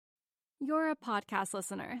You're a podcast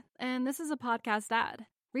listener, and this is a podcast ad.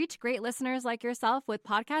 Reach great listeners like yourself with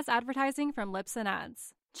podcast advertising from Libsyn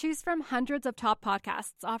Ads. Choose from hundreds of top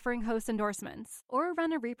podcasts offering host endorsements, or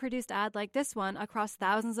run a reproduced ad like this one across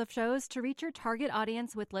thousands of shows to reach your target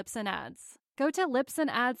audience with Libsyn Ads. Go to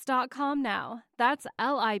libsynads.com now. That's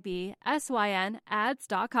LIBSYN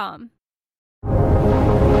ads.com.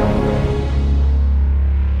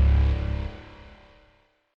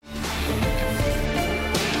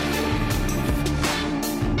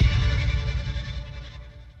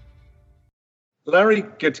 Larry,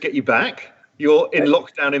 good to get you back. You're in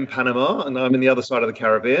lockdown in Panama, and I'm in the other side of the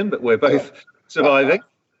Caribbean, but we're both surviving.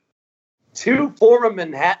 Two former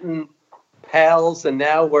Manhattan pals, and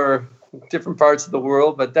now we're in different parts of the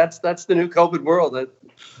world, but that's the new COVID world.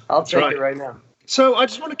 I'll take it right now. So I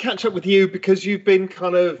just want to catch up with you because you've been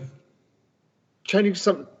kind of changing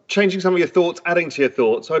some of your thoughts, adding to your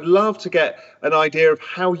thoughts. So I'd love to get an idea of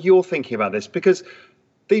how you're thinking about this, because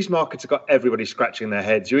these markets have got everybody scratching their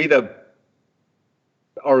heads. You either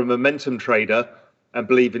are a momentum trader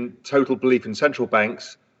and total belief in central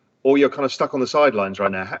banks, or you're kind of stuck on the sidelines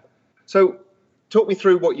right now. So talk me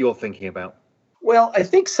through what you're thinking about. Well, I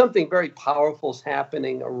think something very powerful is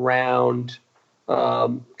happening around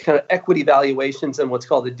kind of equity valuations and what's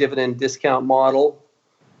called the dividend discount model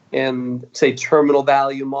and, say, terminal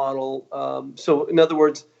value model. So in other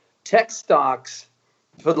words, tech stocks,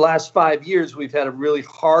 for the last 5 years, we've had a really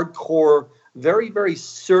hardcore, very, very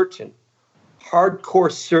certain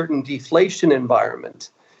deflation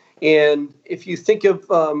environment. And if you think of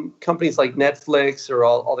companies like Netflix or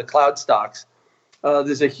all the cloud stocks,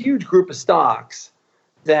 there's a huge group of stocks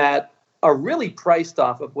that are really priced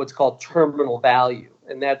off of what's called terminal value.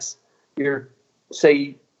 And that's Netflix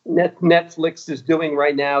is doing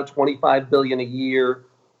right now $25 billion a year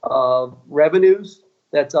of revenues.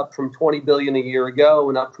 That's up from $20 billion a year ago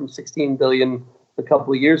and up from $16 billion a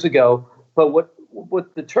couple of years ago. But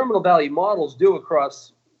what the terminal value models do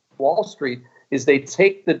across Wall Street is they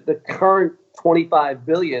take the current 25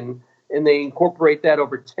 billion and they incorporate that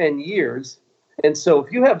over 10 years. And so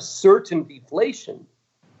if you have certain deflation,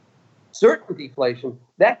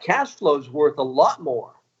 that cash flow is worth a lot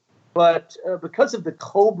more. But because of the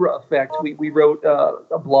Cobra effect, we wrote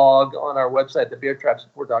a blog on our website,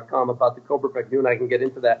 thebeartrapsupport.com, about the Cobra effect. You and I can get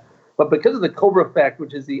into that. But because of the Cobra effect,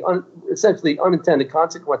 which is the essentially unintended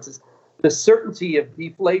consequences, the certainty of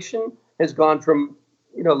deflation has gone from,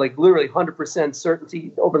 like literally 100%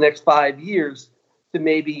 certainty over the next 5 years to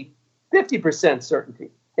maybe 50%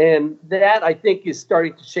 certainty. And that, I think, is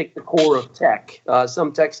starting to shake the core of tech,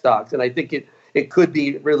 some tech stocks. And I think it could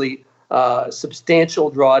be really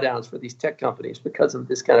substantial drawdowns for these tech companies because of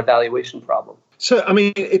this kind of valuation problem. So, I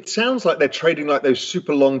mean, it sounds like they're trading like those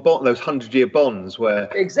super long those 100-year bonds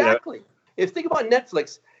where... Exactly. If you think about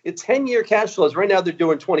Netflix, it's 10-year cash flows. Right now they're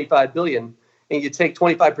doing $25 billion, and you take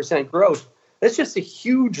 25% growth. That's just a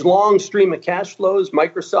huge, long stream of cash flows.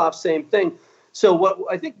 Microsoft, same thing. So what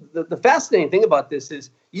I think the fascinating thing about this is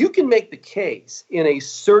you can make the case in a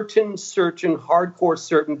certain deflation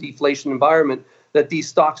environment that these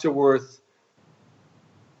stocks are worth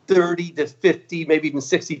 30 to 50, maybe even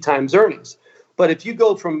 60 times earnings. But if you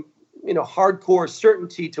go from hardcore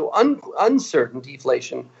certainty to uncertain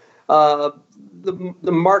deflation, the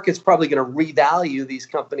market's probably going to revalue these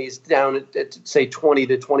companies down at say 20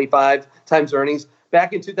 to 25 times earnings.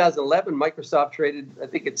 Back in 2011, Microsoft traded, I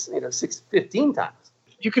think it's 15 times.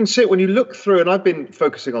 You can see it when you look through, and I've been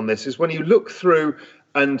focusing on this, is when you look through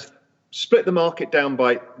and split the market down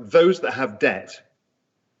by those that have debt,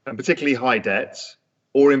 and particularly high debts,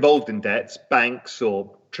 or involved in debts, banks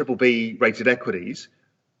or BBB rated equities,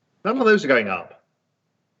 none of those are going up.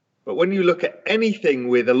 But when you look at anything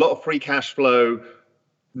with a lot of free cash flow,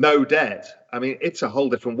 no debt, I mean, it's a whole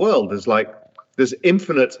different world. There's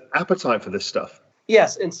infinite appetite for this stuff.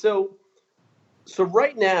 Yes, and so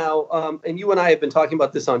right now, and you and I have been talking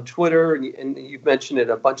about this on Twitter, and you've mentioned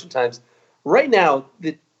it a bunch of times. Right now,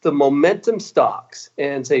 the momentum stocks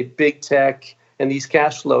and say big tech and these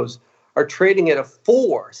cash flows are trading at a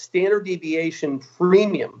 4 standard deviation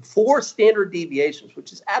premium, 4 standard deviations,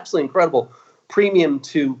 which is absolutely incredible premium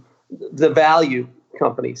to the value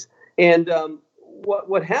companies. And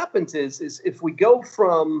what happens is if we go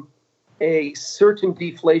from a certain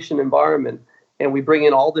deflation environment and we bring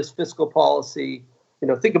in all this fiscal policy,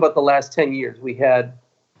 think about the last 10 years. We had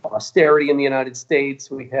austerity in the United States.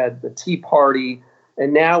 We had the Tea Party.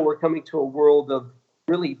 And now we're coming to a world of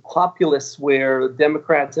really populists where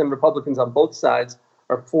Democrats and Republicans on both sides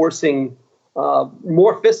are forcing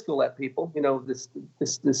more fiscal at people. This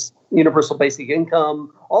universal basic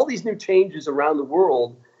income, all these new changes around the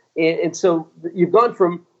world. And so you've gone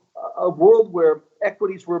from a world where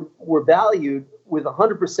equities were valued with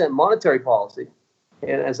 100% monetary policy.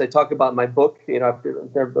 And as I talk about in my book, after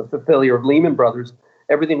the failure of Lehman Brothers,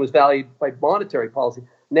 everything was valued by monetary policy.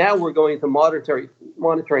 Now we're going into monetary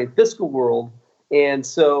and fiscal world. And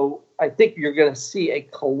so I think you're going to see a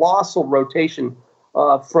colossal rotation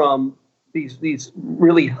from these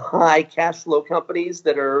really high cash flow companies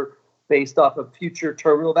that are based off of future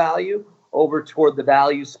terminal value over toward the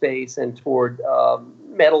value space and toward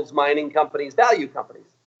metals mining companies, value companies.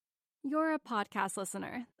 You're a podcast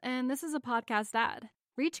listener, and this is a podcast ad.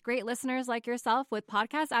 Reach great listeners like yourself with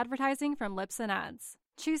podcast advertising from Libsyn Ads.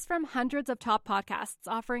 Choose from hundreds of top podcasts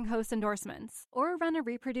offering host endorsements, or run a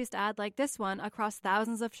reproduced ad like this one across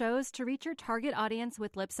thousands of shows to reach your target audience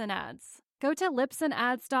with Libsyn Ads. Go to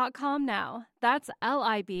libsynads.com now. That's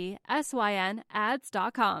LIBSYN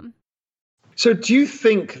ads.com. So do you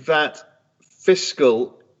think that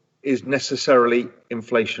fiscal is necessarily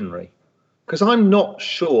inflationary? Because I'm not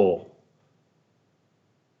sure.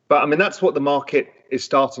 But I mean, that's what the market is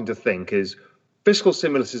starting to think, is fiscal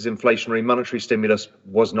stimulus is inflationary, monetary stimulus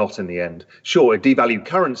was not in the end. Sure, it devalued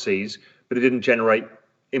currencies, but it didn't generate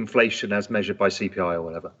inflation as measured by CPI or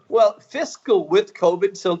whatever. Well, fiscal with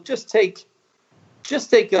COVID, so just take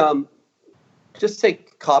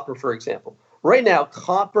copper, for example. Right now,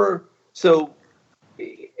 copper, so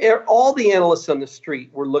all the analysts on the street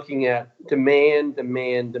were looking at demand.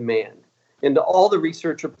 And all the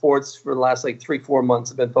research reports for the last 3-4 months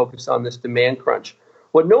have been focused on this demand crunch.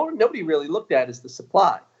 What nobody really looked at is the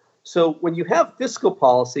supply. So when you have fiscal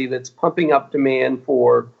policy that's pumping up demand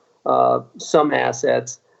for some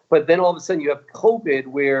assets, but then all of a sudden you have COVID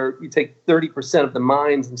where you take 30% of the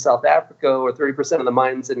mines in South Africa or 30% of the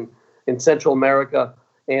mines in Central America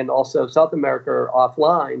and also South America are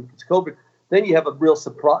offline, it's COVID, then you have a real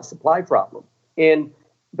supply problem.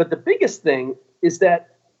 But the biggest thing is that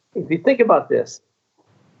if you think about this,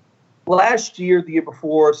 last year, the year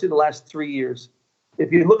before, the last 3 years,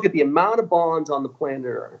 if you look at the amount of bonds on the planet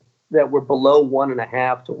Earth that were below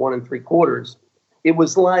 1.5 to 1.75, it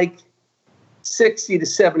was like 60 to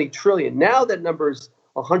 70 trillion. Now that number is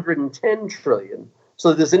 110 trillion.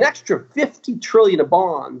 So there's an extra 50 trillion of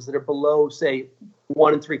bonds that are below, say,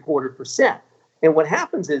 1.75%. And what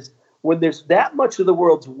happens is when there's that much of the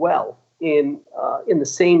world's wealth in the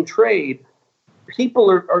same trade, people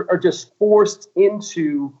are just forced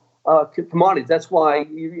into commodities. That's why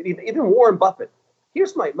even Warren Buffett.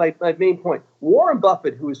 Here's my main point. Warren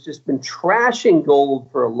Buffett, who has just been trashing gold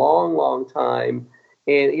for a long, long time,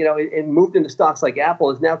 and moved into stocks like Apple,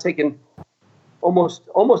 has now taken almost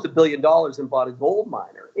 $1 billion and bought a gold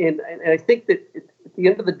miner. And I think that at the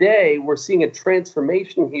end of the day, we're seeing a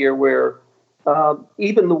transformation here where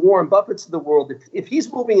even the Warren Buffetts of the world, if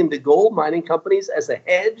he's moving into gold mining companies as a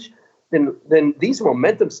hedge, then these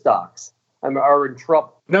momentum stocks are in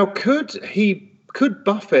trouble. Now, could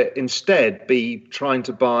Buffett instead be trying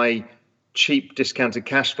to buy cheap discounted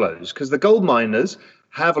cash flows? Because the gold miners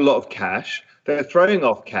have a lot of cash. They're throwing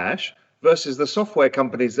off cash versus the software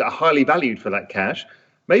companies that are highly valued for that cash.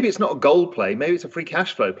 Maybe it's not a gold play. Maybe it's a free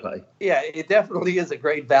cash flow play. Yeah, it definitely is a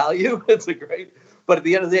great value. But at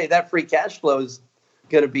the end of the day, that free cash flow is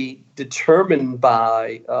going to be determined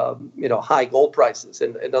by high gold prices.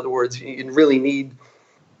 And in other words, you really need.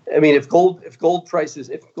 I mean, if gold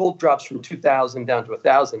drops from 2,000 down to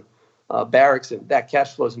 1,000 barracks, and that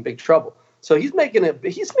cash flow is in big trouble. So he's making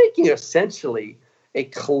essentially a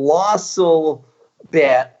colossal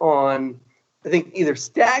bet on, I think, either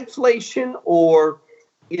stagflation or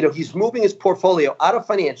he's moving his portfolio out of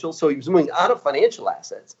financial. So he's moving out of financial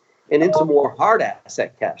assets and into more hard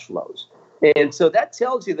asset cash flows. And so that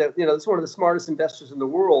tells you that, it's one of the smartest investors in the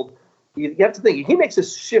world. You have to think, if he makes a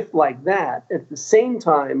shift like that, at the same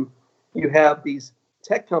time, you have these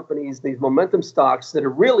tech companies, these momentum stocks that are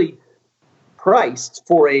really priced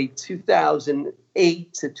for a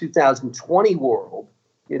 2008 to 2020 world,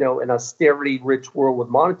 an austerity-rich world with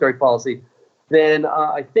monetary policy, then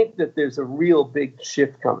I think that there's a real big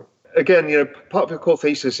shift coming. Again, part of your core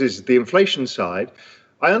thesis is the inflation side.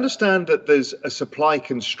 I understand that there's a supply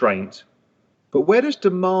constraint, but where does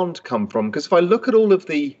demand come from? Because if I look at all of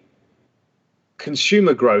the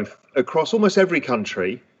consumer growth across almost every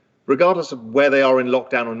country, regardless of where they are in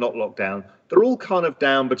lockdown or not lockdown, they're all kind of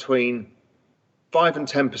down between 5 and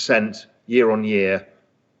 10% year on year.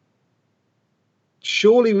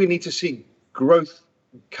 Surely we need to see growth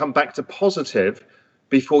come back to positive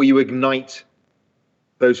before you ignite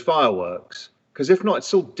those fireworks. Because if not, it's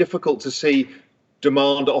still difficult to see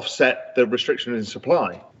demand offset the restriction in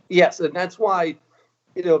supply. Yes, and that's why,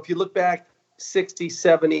 if you look back 60s,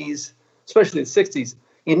 70s, especially the 60s,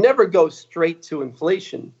 you never go straight to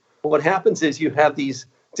inflation. what happens is you have these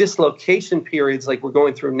dislocation periods like we're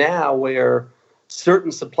going through now where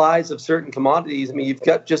certain supplies of certain commodities, I mean,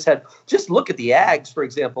 just look at the ags, for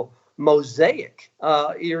example, Mosaic.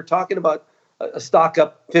 You're talking about a stock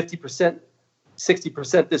up 50%,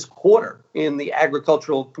 60% this quarter in the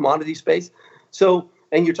agricultural commodity space. So,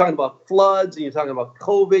 and you're talking about floods, and you're talking about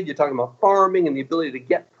COVID, you're talking about farming and the ability to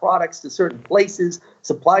get products to certain places,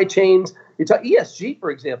 supply chains. You talk ESG,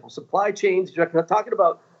 for example, supply chains. You're talking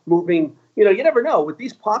about moving, you never know with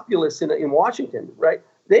these populists in Washington, right?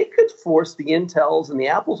 They could force the Intels and the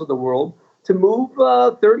Apples of the world to move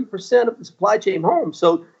 30% of the supply chain home.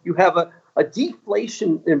 So you have a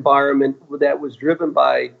deflation environment that was driven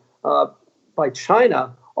by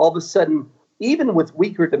China. All of a sudden, even with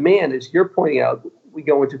weaker demand, as you're pointing out, we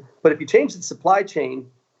go into. But if you change the supply chain,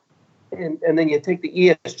 and then you take the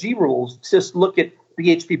ESG rules, just look at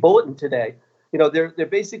BHP Bulletin today. They're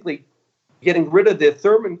basically getting rid of the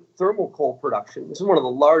thermal coal production. This is one of the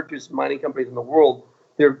largest mining companies in the world.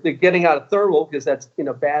 They're getting out of thermal because that's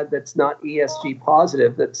bad. That's not ESG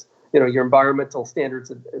positive. That's your environmental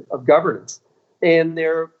standards of governance, and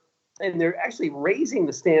they're actually raising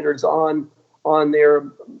the standards on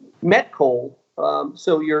their met coal.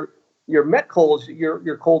 So your met coal is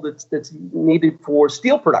your coal that's needed for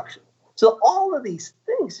steel production. So all of these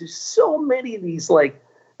things, there's so many of these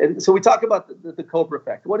and so we talk about the Cobra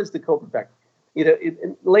effect. What is the Cobra effect?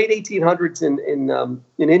 In late 1800s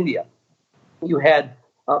in India, you had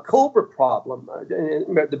a Cobra problem.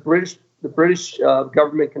 The British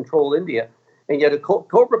government controlled India, and you had a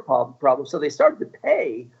Cobra problem. So they started to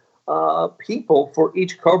pay people for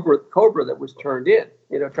each Cobra that was turned in,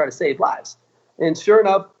 try to save lives. And sure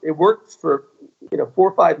enough, it worked for 4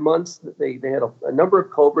 or 5 months. They had a number of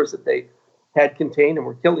Cobras that they had contained and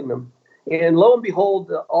were killing them. And lo and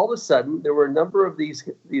behold, all of a sudden, there were a number of these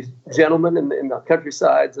gentlemen in the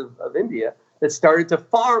countrysides of India that started to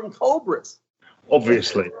farm Cobras.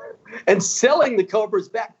 Obviously. And selling the Cobras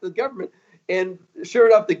back to the government. And sure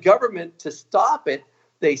enough, the government, to stop it,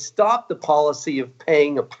 they stopped the policy of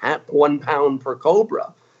paying £1 per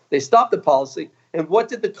Cobra. They stopped the policy. And what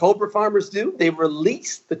did the Cobra farmers do? They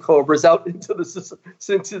released the Cobras out into the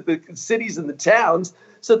cities and the towns.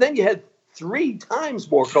 So then you had 3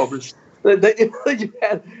 times more Cobras. So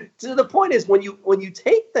the point is, when you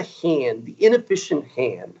take the inefficient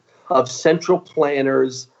hand of central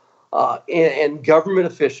planners and government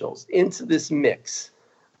officials into this mix,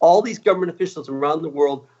 all these government officials around the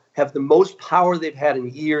world have the most power they've had in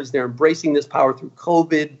years. They're embracing this power through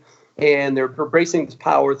COVID, and they're embracing this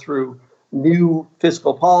power through new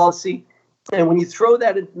fiscal policy. And when you throw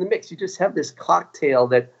that into the mix, you just have this cocktail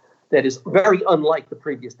that is very unlike the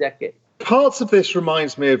previous decade. Parts of this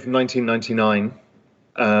reminds me of 1999,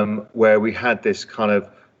 where we had this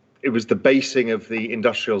it was the basing of the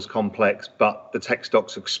industrials complex, but the tech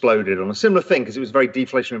stocks exploded on a similar thing because it was a very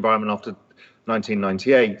deflationary environment after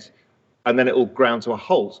 1998, and then it all ground to a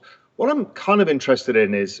halt. What I'm kind of interested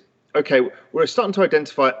in is, okay, we're starting to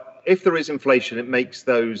identify if there is inflation, it makes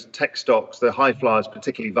those tech stocks, the high flyers,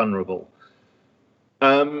 particularly vulnerable.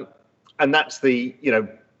 And that's the,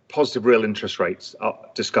 positive real interest rates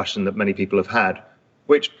discussion that many people have had,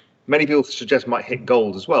 which many people suggest might hit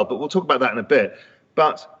gold as well. But we'll talk about that in a bit.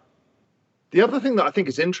 But the other thing that I think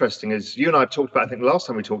is interesting is you and I have talked about, I think last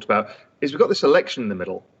time we talked about, is we've got this election in the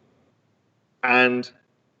middle. And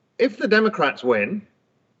if the Democrats win,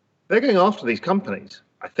 they're going after these companies,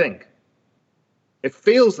 I think. It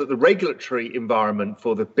feels that the regulatory environment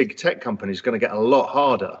for the big tech companies is going to get a lot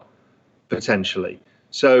harder, potentially.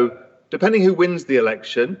 So depending who wins the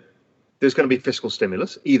election, there's going to be fiscal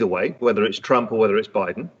stimulus either way, whether it's Trump or whether it's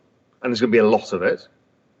Biden. And there's going to be a lot of it.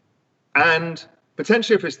 And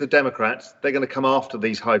potentially if it's the Democrats, they're going to come after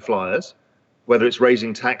these high flyers, whether it's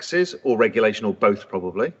raising taxes or regulation or both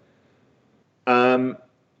probably. And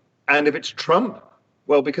if it's Trump,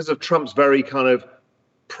 well, because of Trump's very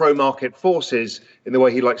pro-market forces in the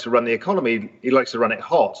way he likes to run the economy, he likes to run it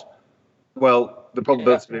hot. Well, the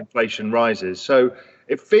probability of inflation rises. So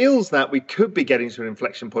it feels that we could be getting to an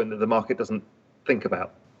inflection point that the market doesn't think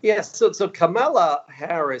about. Yes. So Kamala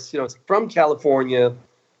Harris, is from California,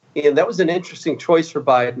 and that was an interesting choice for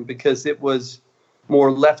Biden because it was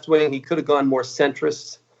more left-wing. He could have gone more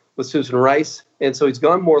centrist with Susan Rice, and so he's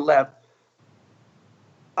gone more left.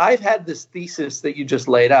 I've had this thesis that you just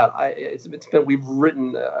laid out. We've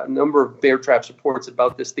written a number of Bear Traps reports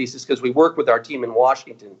about this thesis because we work with our team in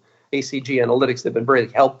Washington, ACG Analytics. They've been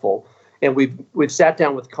very helpful. And we've sat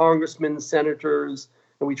down with congressmen, senators,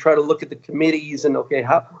 and we try to look at the committees and,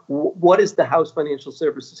 what is the House Financial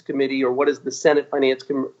Services Committee or what is the Senate Finance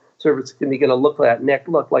Services Committee going to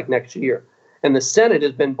look like next year? And the Senate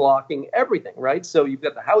has been blocking everything, right? So you've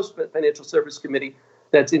got the House Financial Service Committee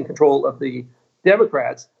that's in control of the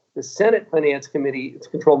Democrats. The Senate Finance Committee is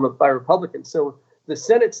controlled by Republicans. So the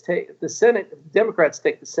Democrats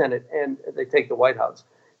take the Senate and they take the White House.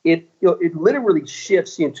 It literally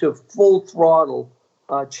shifts you into a full throttle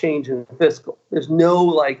change in fiscal. There's no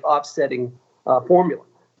like offsetting formula.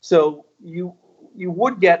 So you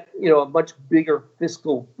would get a much bigger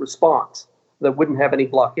fiscal response that wouldn't have any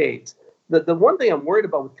blockades. The one thing I'm worried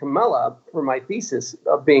about with Kamala for my thesis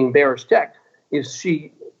of being bearish tech is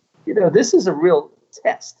she, this is a real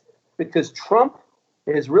test because Trump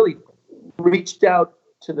has really reached out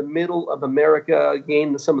to the middle of America,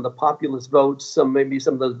 gained some of the populist votes, maybe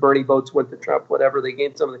some of those Bernie votes went to Trump, whatever. They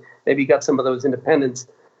gained maybe got some of those independents.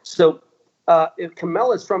 So if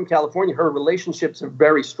Kamala's from California, her relationships are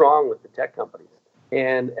very strong with the tech companies.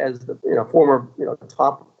 And as the former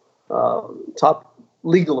top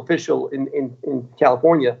legal official in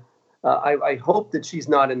California, I hope that she's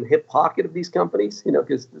not in the hip pocket of these companies,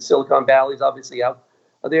 because the Silicon Valley is obviously out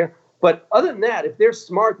there. But other than that, if they're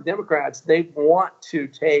smart, the Democrats, they want to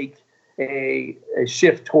take a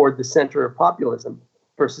shift toward the center of populism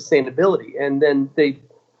for sustainability. And then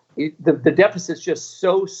the deficit's just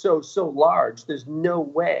so large. There's no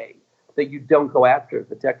way that you don't go after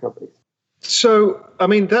the tech companies. So, I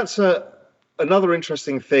mean, that's another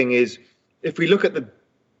interesting thing is if we look at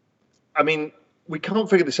we can't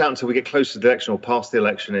figure this out until we get close to the election or past the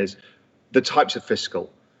election, is the types of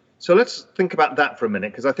fiscal. So let's think about that for a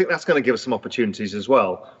minute, because I think that's going to give us some opportunities as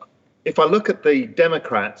well. If I look at the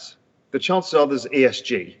Democrats, the chances are there's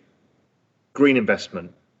ESG, green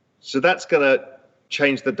investment. So that's going to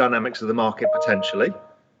change the dynamics of the market potentially.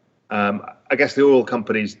 I guess the oil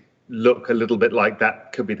companies look a little bit like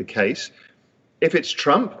that could be the case. If it's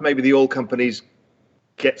Trump, maybe the oil companies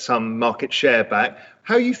get some market share back.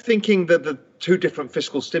 How are you thinking that the two different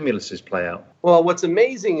fiscal stimuluses play out? Well, what's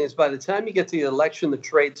amazing is by the time you get to the election, the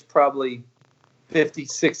trade's probably 50,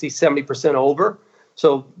 60, 70% over.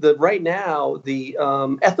 So right now, the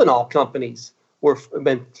ethanol companies have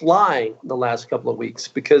been flying the last couple of weeks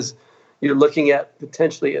because you're looking at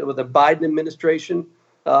potentially with the Biden administration,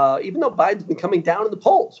 even though Biden's been coming down in the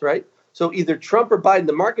polls, right? So either Trump or Biden,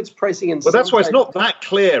 the market's pricing in. Well, that's why it's not that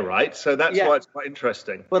clear, right? So that's why it's quite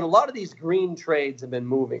interesting. But a lot of these green trades have been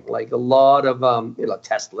moving, like a lot of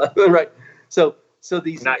Tesla, right? So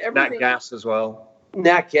these Nat gas as well.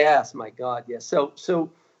 Nat gas, my God, yes.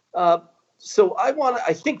 So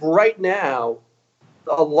I think right now,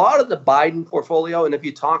 a lot of the Biden portfolio, and if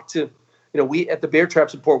you talk to, we at the Bear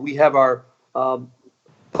Traps Report, we have our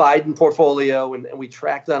Biden portfolio, and we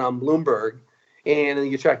track that on Bloomberg. And then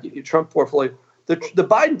you track your Trump portfolio. The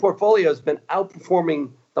Biden portfolio has been outperforming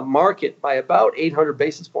the market by about 800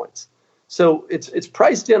 basis points. So it's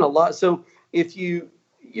priced in a lot. So if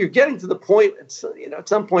you're getting to the point, at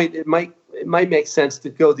some point it might make sense to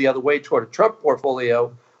go the other way toward a Trump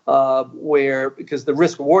portfolio, because the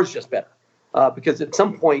risk reward is just better. Because at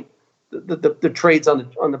some point the trades on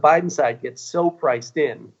the Biden side get so priced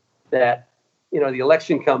in that the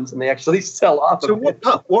election comes and they actually sell off. So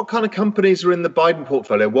what kind of companies are in the Biden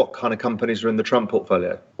portfolio? What kind of companies are in the Trump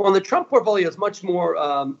portfolio? Well, the Trump portfolio is much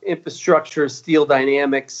more infrastructure, Steel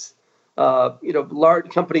Dynamics, large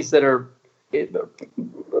companies that are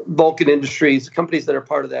Vulcan Industries, companies that are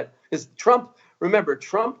part of that. Because Trump, I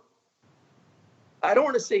don't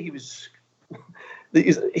want to say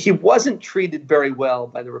he wasn't treated very well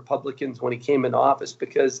by the Republicans when he came into office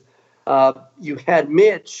because you had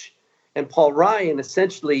Mitch and Paul Ryan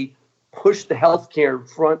essentially pushed the healthcare in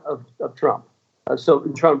front of Trump. In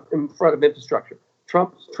front of infrastructure.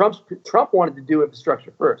 Trump wanted to do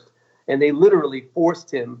infrastructure first, and they literally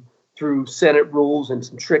forced him through Senate rules and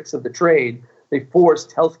some tricks of the trade. They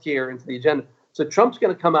forced healthcare into the agenda. So Trump's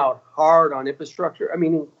going to come out hard on infrastructure. I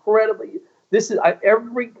mean, incredibly. This is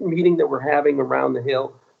every meeting that we're having around the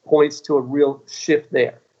Hill points to a real shift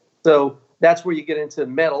there. So that's where you get into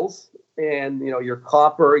metals and your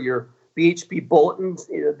copper, your BHP bulletins.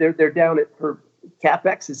 They're down for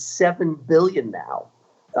CapEx is $7 billion now,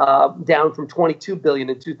 down from $22 billion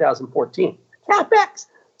in 2014. CapEx.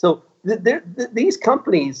 So these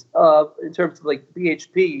companies, in terms of like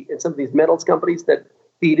BHP and some of these metals companies that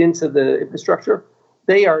feed into the infrastructure,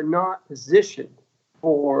 they are not positioned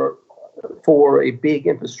for a big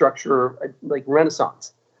infrastructure like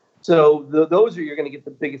renaissance. So those are you're going to get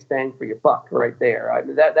the biggest bang for your buck right there. I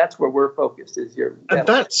mean, that's where we're focused. And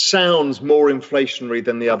that sounds more inflationary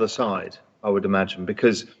than the other side, I would imagine,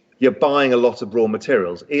 because you're buying a lot of raw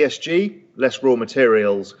materials. ESG, less raw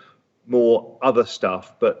materials, more other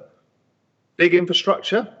stuff, but big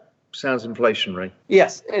infrastructure. sounds inflationary.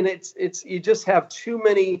 Yes, and it's you just have too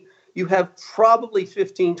many. You have probably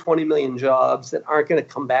 15, 20 million jobs that aren't going to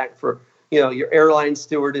come back for, your airline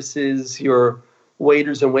stewardesses, your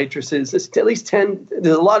waiters and waitresses. It's at least 10.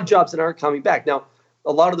 There's a lot of jobs that aren't coming back. Now,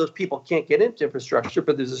 a lot of those people can't get into infrastructure,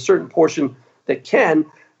 but there's a certain portion that can.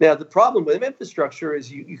 Now, the problem with infrastructure is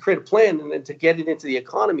you create a plan, and then to get it into the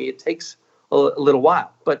economy, it takes a little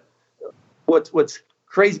while. But what's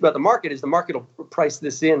crazy about the market is the market will price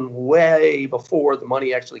this in way before the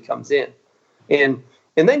money actually comes in. And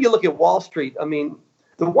then you look at Wall Street. I mean,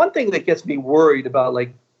 the one thing that gets me worried about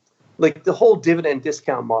like the whole dividend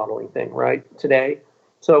discount modeling thing, right, today.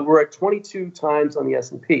 So we're at 22 times on the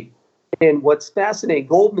S&P. And what's fascinating,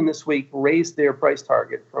 Goldman this week raised their price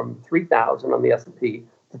target from 3,000 on the S&P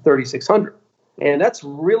to 3,600. And that's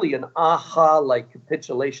really an aha-like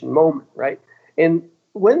capitulation moment, right? And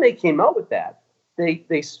when they came out with that,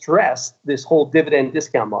 they stressed this whole dividend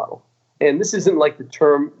discount model. And this isn't like the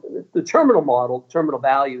terminal model. Terminal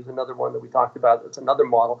value is another one that we talked about. It's another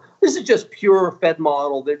model. This is just pure Fed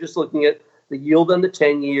model. They're just looking at the yield on the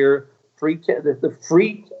 10-year,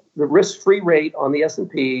 the risk-free rate on the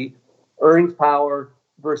S&P, earnings power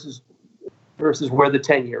versus where the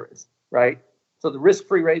 10-year is, right? So the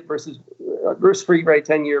risk-free rate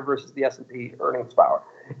 10-year versus the S&P earnings power.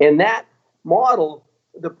 And that model,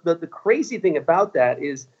 the crazy thing about that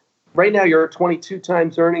is, right now, you're at 22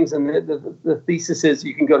 times earnings, and the thesis is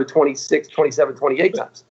you can go to 26, 27, 28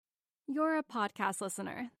 times. You're a podcast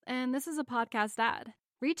listener, and this is a podcast ad.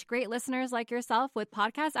 Reach great listeners like yourself with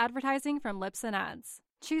podcast advertising from Libsyn Ads.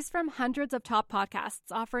 Choose from hundreds of top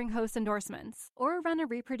podcasts offering host endorsements, or run a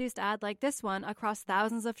reproduced ad like this one across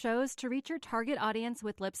thousands of shows to reach your target audience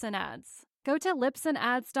with Libsyn Ads. Go to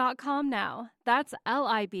libsynads.com now. That's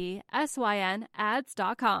LIBSYN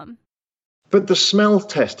ads.com. But the smell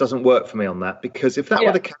test doesn't work for me on that, because if that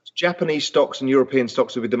were the case, Japanese stocks and European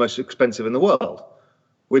stocks would be the most expensive in the world.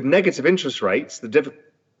 With negative interest rates, the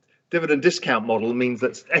dividend discount model means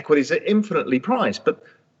that equities are infinitely priced. But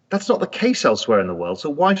that's not the case elsewhere in the world. So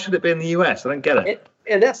why should it be in the US? I don't get it.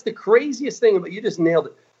 And that's the craziest thing. But you just nailed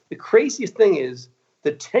it. The craziest thing is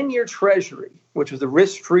the 10-year Treasury, which was the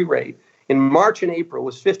risk-free rate, in March and April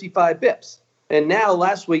was 55 bips. And now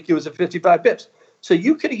last week it was at 55 bips. So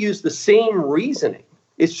you could have used the same reasoning.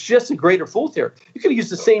 It's just a greater fool theory. You could have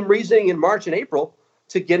used the same reasoning in March and April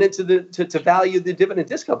to get into to value the dividend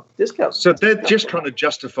discount. So they're just trying to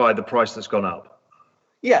justify the price that's gone up.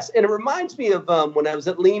 Yes, and it reminds me of when I was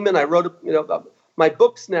at Lehman. I wrote, my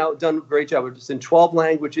book's now done a great job. It's in 12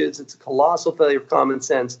 languages. It's a colossal failure of common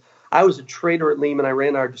sense. I was a trader at Lehman. I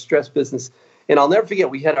ran our distress business, and I'll never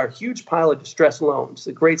forget. We had our huge pile of distress loans. It's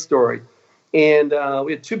a great story. And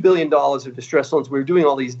we had $2 billion of distress loans. We were doing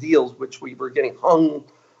all these deals, which we were getting hung.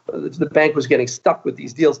 The bank was getting stuck with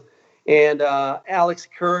these deals. And Alex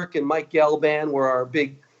Kirk and Mike Gelban were our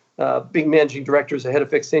big managing directors, the head of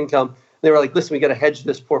fixed income. They were like, listen, we got to hedge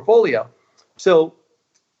this portfolio. So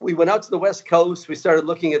we went out to the West Coast. We started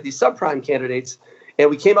looking at these subprime candidates. And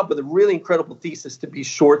we came up with a really incredible thesis to be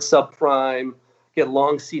short subprime, get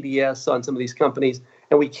long CDS on some of these companies.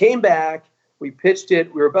 And we came back. We pitched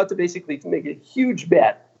it. We were about to basically make a huge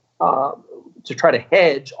bet to try to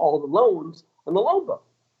hedge all the loans on the loan book.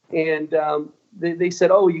 And they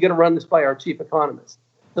said, oh, you got to run this by our chief economist.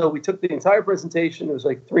 So we took the entire presentation. It was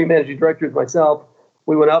like 3 managing directors, myself.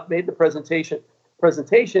 We went up, made the presentation,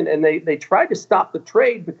 and they tried to stop the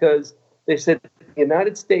trade because they said the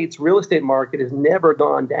United States real estate market has never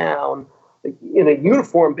gone down in a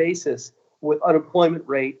uniform basis with unemployment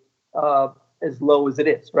rate as low as it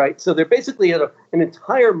is, right? So they're basically at an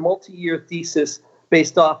entire multi-year thesis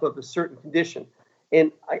based off of a certain condition.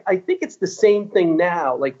 And I think it's the same thing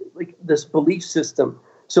now, like this belief system.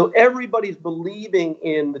 So everybody's believing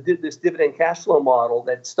in this dividend cash flow model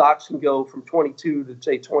that stocks can go from 22 to,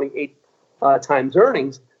 say, 28 times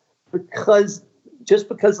earnings because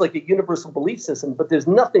like a universal belief system, but there's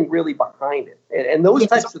nothing really behind it. And those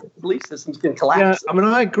types of belief systems can collapse. Yeah, I mean,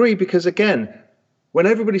 I agree because, again, when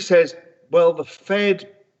everybody says, well, the Fed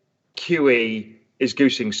QE is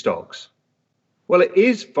goosing stocks. Well, it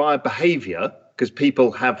is via behavior because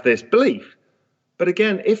people have this belief. But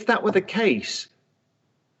again, if that were the case,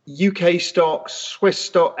 UK stocks, Swiss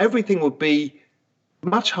stock, everything would be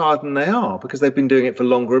much harder than they are because they've been doing it for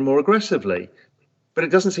longer and more aggressively. But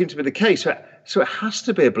it doesn't seem to be the case. So it has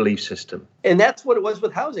to be a belief system. And that's what it was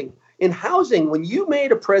with housing. In housing, when you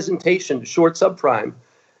made a presentation to short subprime,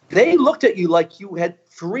 they looked at you like you had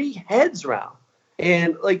 3 heads round.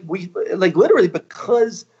 And literally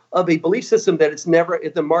because of a belief system that it's never,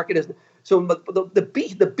 if the market is, so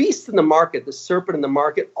the beast in the market, the serpent in the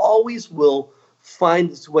market always will find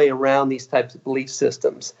its way around these types of belief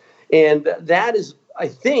systems. And that is, I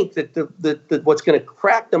think, that the what's going to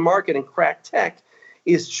crack the market and crack tech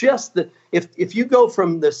is just that if you go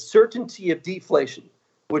from the certainty of deflation,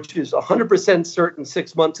 which is 100% certain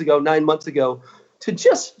 6 months ago, 9 months ago, to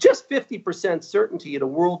just 50% certainty in a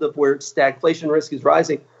world of where stagflation risk is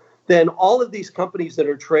rising, then all of these companies that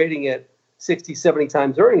are trading at 60, 70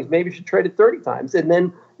 times earnings maybe should trade at 30 times. And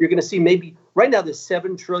then you're going to see maybe right now there's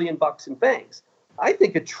 $7 trillion in FANGs. I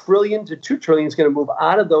think $1 trillion to $2 trillion is going to move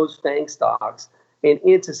out of those FANG stocks and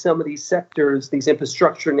into some of these sectors, these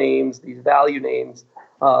infrastructure names, these value names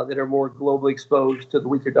that are more globally exposed to the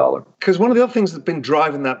weaker dollar. Because one of the other things that's been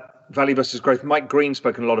driving that value versus growth, Mike Green's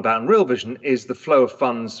spoken a lot about in Real Vision, is the flow of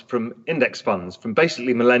funds from index funds, from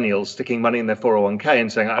basically millennials sticking money in their 401k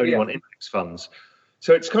and saying, I only want index funds.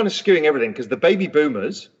 So it's kind of skewing everything because the baby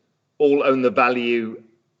boomers all own the value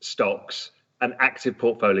stocks and active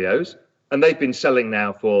portfolios, and they've been selling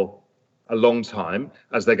now for a long time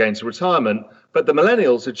as they're going to retirement. But the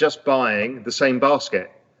millennials are just buying the same basket.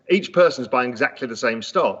 Each person's buying exactly the same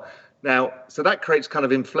stock. Now, so that creates kind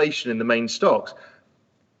of inflation in the main stocks.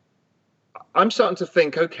 I'm starting to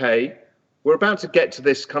think, okay, we're about to get to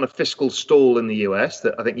this kind of fiscal stall in the US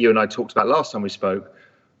that I think you and I talked about last time we spoke.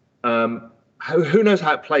 Who knows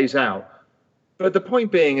how it plays out? But the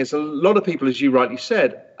point being is a lot of people, as you rightly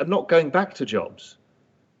said, are not going back to jobs.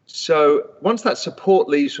 So once that support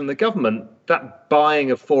leaves from the government, that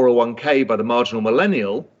buying of 401k by the marginal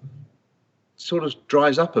millennial sort of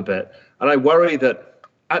dries up a bit. And I worry that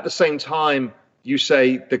at the same time, you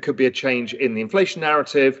say there could be a change in the inflation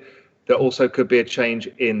narrative. There also could be a change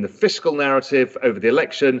in the fiscal narrative over the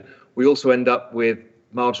election. We also end up with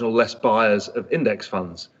marginal less buyers of index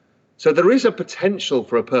funds. So there is a potential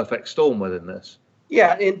for a perfect storm within this.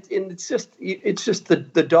 Yeah, and it's just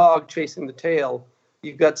the dog chasing the tail.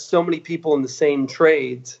 You've got so many people in the same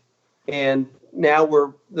trades, and now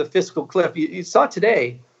we're the fiscal cliff. You saw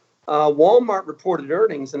today, Walmart reported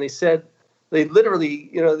earnings, and they said they literally,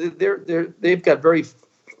 they've got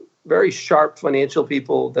very sharp financial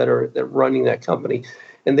people that are running that company,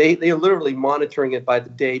 and they are literally monitoring it by the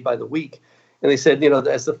day, by the week. And they said,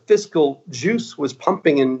 as the fiscal juice was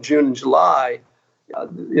pumping in June and July,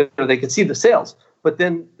 they could see the sales. But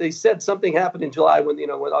then they said something happened in July when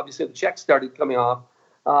obviously the checks started coming off.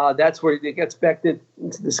 That's where it gets back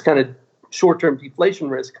into this kind of short-term deflation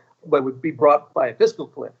risk, but would be brought by a fiscal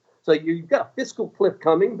cliff. So you've got a fiscal cliff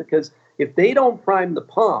coming because if they don't prime the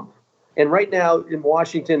pump, and right now in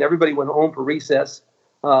Washington, everybody went home for recess.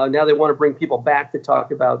 Now they want to bring people back to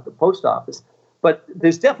talk about the post office. But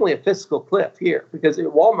there's definitely a fiscal cliff here because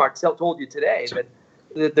Walmart told you today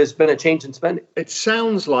that there's been a change in spending. It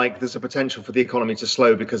sounds like there's a potential for the economy to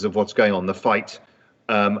slow because of what's going on, the fight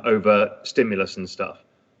over stimulus and stuff.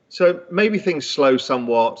 So maybe things slow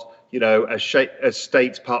somewhat, as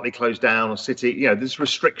states partly close down or city, there's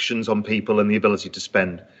restrictions on people and the ability to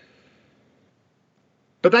spend.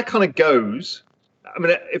 But that kind of goes,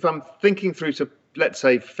 if I'm thinking through to, let's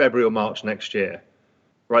say, February or March next year,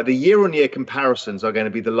 right, the year-on-year comparisons are going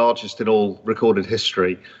to be the largest in all recorded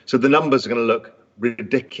history. So the numbers are going to look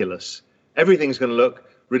ridiculous. Everything's going to look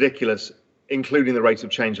ridiculous, including the rate of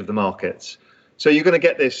change of the markets. So you're going to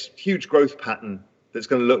get this huge growth pattern that's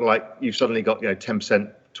going to look like you've suddenly got 10%,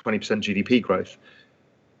 20% GDP growth.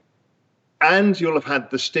 And you'll have had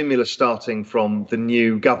the stimulus starting from the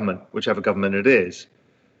new government, whichever government it is.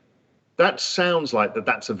 That sounds like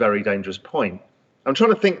that's a very dangerous point. I'm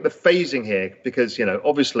trying to think the phasing here because,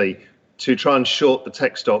 obviously to try and short the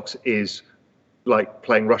tech stocks is like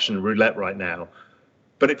playing Russian roulette right now.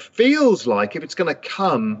 But it feels like if it's going to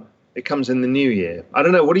come, it comes in the new year. I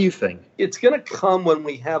don't know. What do you think? It's going to come when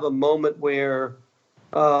we have a moment where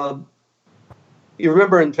you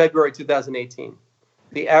remember in February 2018,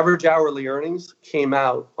 the average hourly earnings came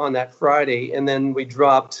out on that Friday, and then we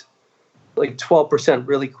dropped like 12%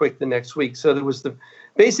 really quick the next week. So there was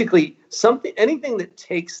basically anything that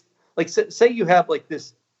takes, like, say you have like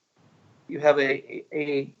this, you have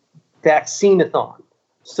a vaccine-a-thon.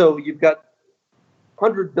 So you've got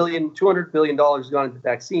 $100 billion, $200 billion gone into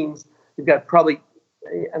vaccines. You've got probably,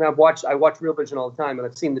 and I watch Real Vision all the time, and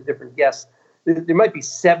I've seen the different guests. There might be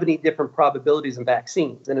 70 different probabilities in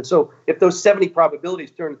vaccines. And so if those 70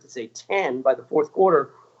 probabilities turn into, say, 10 by the fourth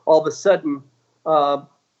quarter, all of a sudden,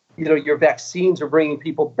 your vaccines are bringing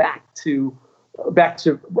people back to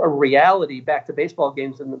a reality, back to baseball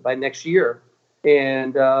games by next year,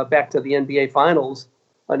 and back to the NBA finals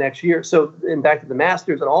next year. So, and back to the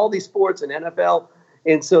Masters and all these sports and NFL.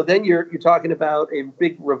 And so then you're talking about a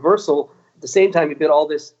big reversal. At the same time, you've got all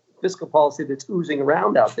this fiscal policy that's oozing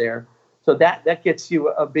around out there. So that gets you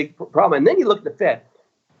a big problem. And then you look at the Fed.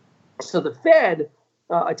 So the Fed,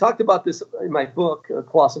 I talked about this in my book,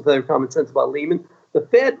 Colossal Failure, Common Sense about Lehman. The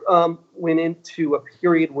Fed went into a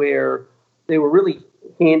period where they were really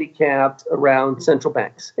handicapped around central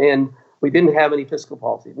banks, and we didn't have any fiscal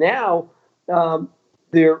policy. Now,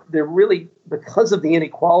 they're really, because of the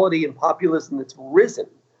inequality and populism that's risen,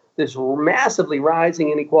 this massively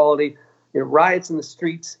rising inequality, riots in the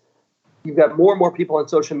streets. You've got more and more people on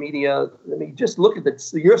social media. I mean, just look at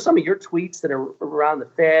some of your tweets that are around the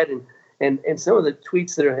Fed and some of the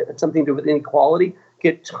tweets that have something to do with inequality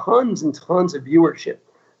get tons and tons of viewership.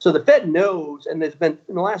 So the Fed knows, and there's been,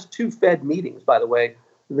 in the last 2 Fed meetings, by the way,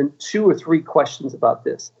 there have been 2 or 3 questions about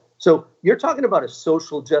this. So you're talking about a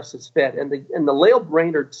social justice Fed, and the Lael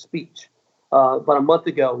Brainerd speech about a month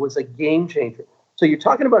ago was a game changer. So you're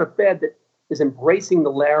talking about a Fed that is embracing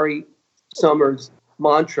the Larry Summers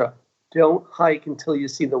mantra: don't hike until you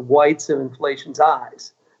see the whites of inflation's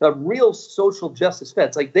eyes. A real social justice Fed.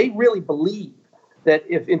 It's like they really believe that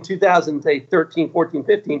if in 2013, 14,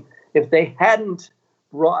 15, if they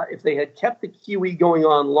had kept the QE going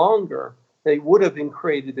on longer, they would have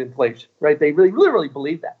created inflation, right? They really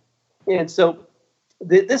believe that. And so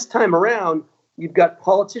this time around, you've got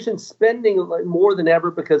politicians spending more than ever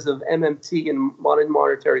because of MMT and modern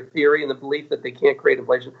monetary theory and the belief that they can't create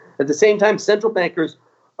inflation. At the same time, central bankers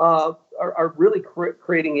are really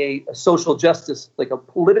creating a social justice, like a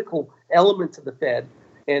political element to the Fed.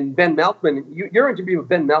 And Ben Malkman, your interview with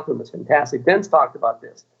Ben Malkman was fantastic. Ben's talked about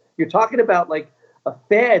this. You're talking about like a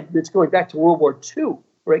Fed that's going back to World War II,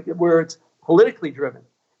 right, where it's politically driven.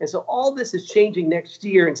 And so all this is changing next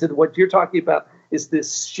year. And so what you're talking about is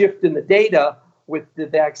this shift in the data with the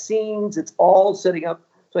vaccines. It's all setting up.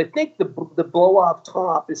 So I think the blow off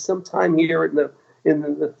top is sometime here in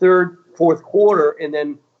the third, fourth quarter, and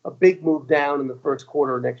then a big move down in the first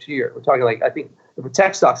quarter of next year. We're talking like, I think for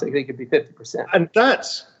tech stocks, I think it could be 50%. And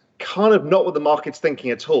that's kind of not what the market's thinking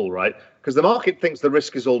at all, right? Because the market thinks the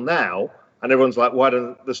risk is all now, and everyone's like, why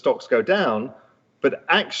don't the stocks go down? But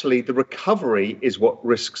actually, the recovery is what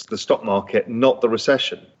risks the stock market, not the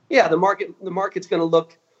recession. Yeah, the market's going to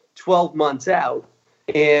look 12 months out,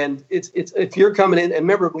 and it's if you're coming in. And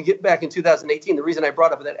remember, we get back in 2018. The reason I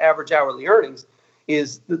brought up that average hourly earnings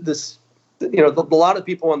is a lot of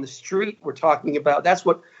people on the street were talking about. That's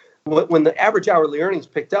what when the average hourly earnings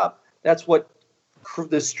picked up. That's what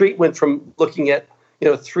the street went from looking at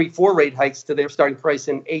 3-4 rate hikes to they were starting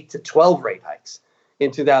pricing 8 to 12 rate hikes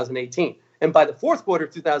in 2018. And by the fourth quarter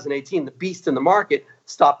of 2018, the beast in the market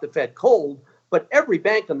stopped the Fed cold. But every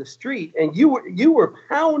bank on the street, and you were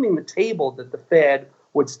pounding the table that the Fed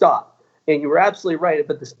would stop. And you were absolutely right.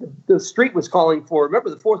 But the street was calling for, remember,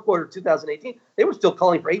 the fourth quarter of 2018, they were still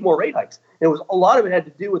calling for 8 more rate hikes. And a lot of it had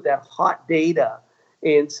to do with that hot data.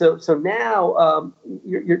 And so now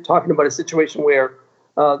you're talking about a situation where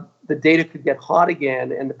the data could get hot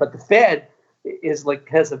again. But the Fed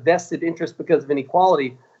has a vested interest because of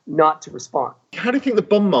inequality not to respond. How do you think the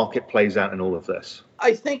bond market plays out in all of this?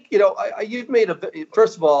 I think, you've made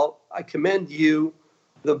first of all, I commend you.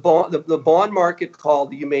 The bond market call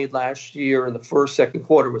that you made last year in the first, second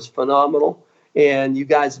quarter was phenomenal. And you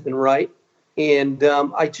guys have been right. And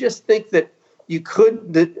I just think that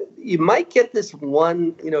you might get this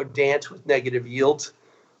one, dance with negative yields,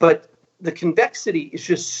 but the convexity is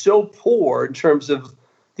just so poor in terms of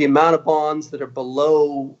the amount of bonds that are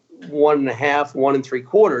below 1.5, 1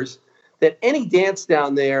 3/4, that any dance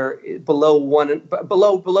down there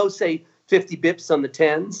below say 50 bips on the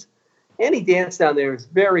 10s, any dance down there is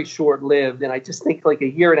very short lived. And I just think like a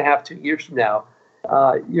year and a half, 2 years from now,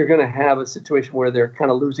 you're going to have a situation where they're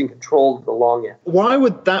kind of losing control of the long end. Why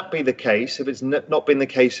would that be the case if it's not been the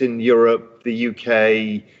case in Europe, the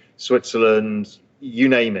UK, Switzerland, you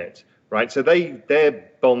name it, right? So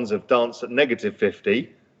their bonds have danced at negative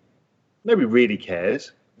 50. Nobody really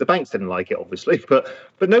cares. The banks didn't like it, obviously, but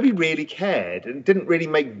nobody really cared, and it didn't really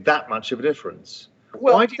make that much of a difference.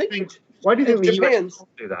 Well, why do you think the US will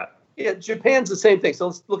do that? Yeah, Japan's the same thing. So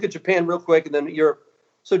let's look at Japan real quick, and then Europe.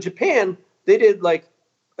 So Japan, they did like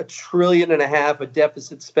 $1.5 trillion of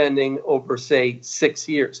deficit spending over, say, 6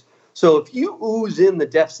 years. So if you ooze in the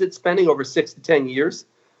deficit spending over 6 to 10 years,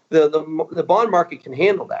 the bond market can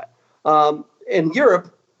handle that. In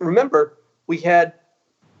Europe, remember, we had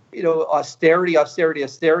austerity.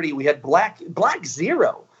 We had black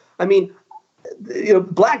zero. I mean,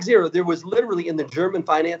 black zero. There was literally in the German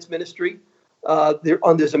finance ministry,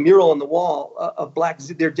 there's a mural on the wall of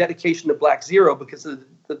their dedication to black zero because of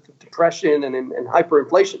the depression and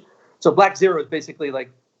hyperinflation. So black zero is basically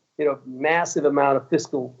like, massive amount of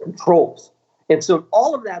fiscal controls. And so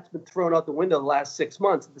all of that's been thrown out the window the last 6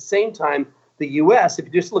 months. At the same time, the U.S., if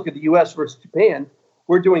you just look at the U.S. versus Japan,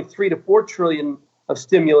 we're doing 3 to 4 trillion of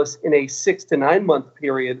stimulus in a 6 to 9 month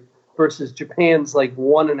period versus Japan's like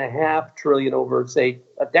 1.5 trillion over, say,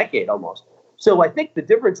 a decade almost. So I think the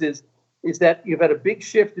difference is that you've had a big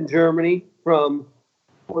shift in Germany from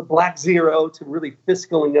black zero to really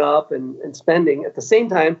fiscaling up and spending. At the same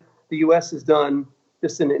time, the U.S. has done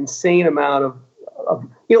just an insane amount of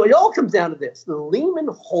it all comes down to this. The Lehman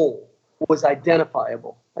hole was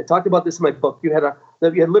identifiable. I talked about this in my book. You had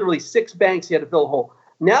literally 6 banks you had to fill a hole.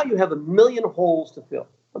 Now you have 1 million holes to fill.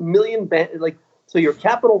 1 million so your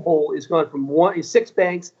capital hole is gone from 6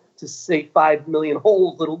 banks to say 5 million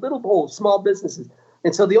holes, little holes, small businesses.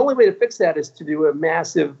 And so the only way to fix that is to do a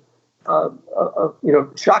massive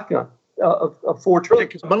shotgun of 4 trillion.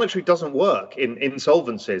 Because monetary doesn't work in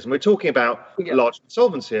insolvencies, and we're talking about a large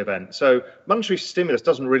insolvency event. So monetary stimulus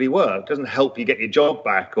doesn't really work. Doesn't help you get your job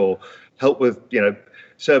back or help with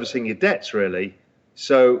servicing your debts really.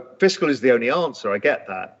 So fiscal is the only answer. I get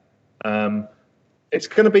that. It's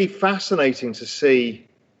going to be fascinating to see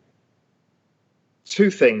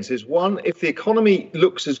 2 things. Is one, if the economy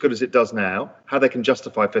looks as good as it does now, how they can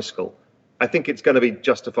justify fiscal. I think it's going to be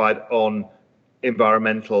justified on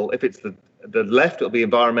environmental. If it's the left, it'll be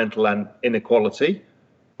environmental and inequality.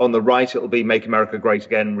 On the right, it'll be make America great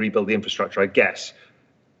again, rebuild the infrastructure, I guess.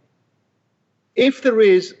 If there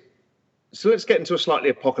is, so let's get into a slightly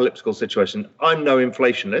apocalyptical situation. I'm no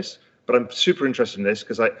inflationist, but I'm super interested in this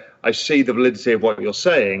because I see the validity of what you're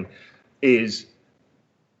saying is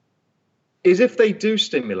if they do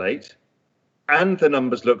stimulate and the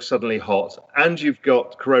numbers look suddenly hot and you've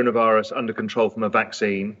got coronavirus under control from a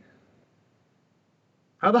vaccine,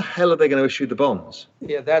 how the hell are they going to issue the bonds?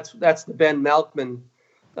 Yeah, that's the Ben Malkman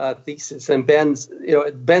thesis, and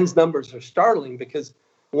Ben's numbers are startling because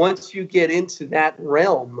once you get into that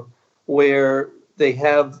realm where they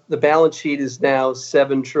have the balance sheet is now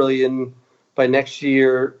 7 trillion. By next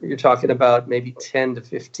year, you're talking about maybe 10 to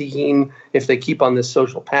 15 if they keep on this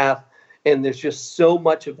social path. And there's just so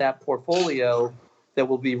much of that portfolio that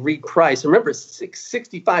will be repriced. Remember,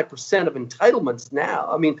 65% of entitlements now.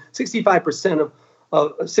 I mean, 65%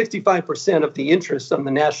 of the interest on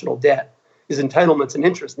the national debt is entitlements and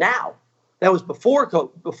interest now. That was before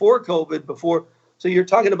COVID. So you're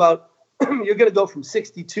talking about you're going to go from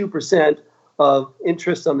 62% of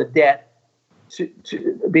interest on the debt to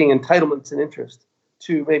being entitlements and interest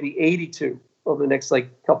to maybe 82 over the next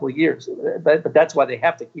couple of years. But that's why they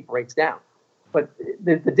have to keep rates down. But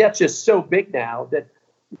the debt's just so big now that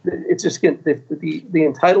it's just going the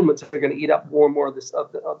entitlements are going to eat up more and more of this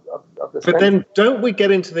of the But spending. then don't we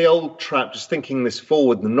get into the old trap, just thinking this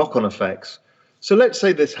forward, the knock-on effects? So let's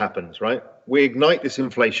say this happens, right? We ignite this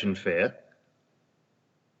inflation fear.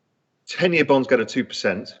 10-year bonds go to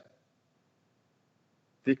 2%.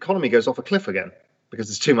 The economy goes off a cliff again because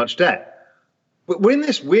there's too much debt. But we're in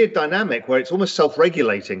this weird dynamic where it's almost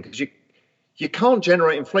self-regulating because you can't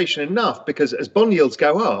generate inflation enough because as bond yields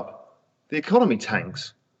go up, the economy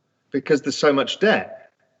tanks because there's so much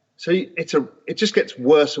debt. So it just gets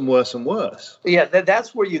worse and worse and worse. Yeah,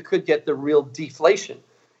 that's where you could get the real deflation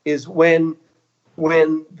is when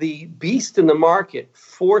the beast in the market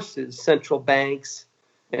forces central banks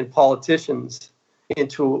and politicians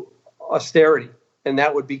into austerity. And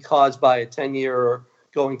that would be caused by a 10-year or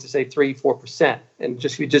going to say 3-4%. And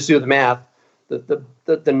you just do the math,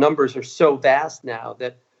 the numbers are so vast now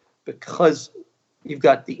that because you've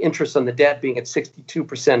got the interest on the debt being at 62%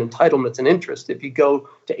 entitlements and interest, if you go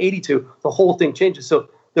to 82, the whole thing changes. So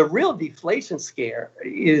the real deflation scare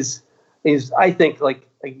is I think like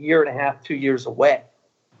a year and a half, 2 years away.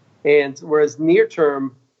 And whereas near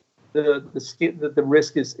term, the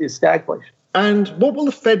risk is stagflation. And what will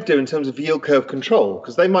the Fed do in terms of yield curve control?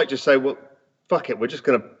 Because they might just say, well, fuck it, we're just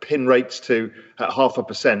going to pin rates to at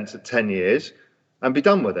 0.5% at 10 years and be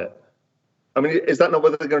done with it. I mean, is that not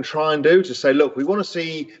what they're going to try and do? To say, look, we want to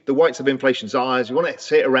see the whites of inflation's eyes. We want to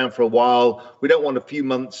see it around for a while. We don't want a few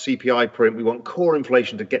months CPI print. We want core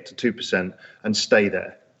inflation to get to 2% and stay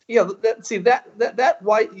there. Yeah, that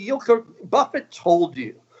white yield curve, Buffett told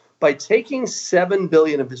you, by taking $7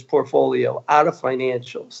 billion of his portfolio out of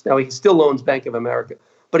financials. Now he still owns Bank of America,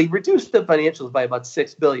 but he reduced the financials by about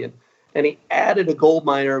 $6 billion, and he added a gold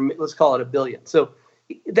miner. Let's call it $1 billion. So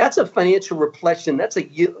that's a financial repression. That's a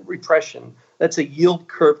repression. That's a yield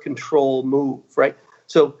curve control move, right?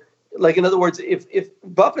 So, like in other words, if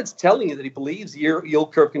Buffett's telling you that he believes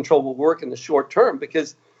yield curve control will work in the short term,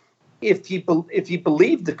 because if he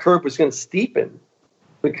believed the curve was going to steepen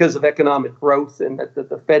because of economic growth and that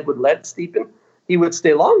the Fed would let it steepen, he would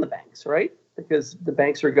stay long the banks, right? because the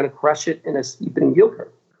banks are going to crush it in a steepening yield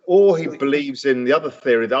curve. Or he believes in the other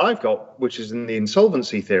theory that I've got, which is in the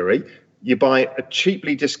insolvency theory. You buy a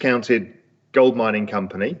cheaply discounted gold mining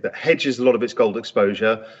company that hedges a lot of its gold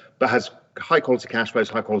exposure, but has high quality cash flows,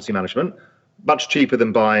 high quality management, much cheaper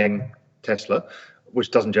than buying Tesla,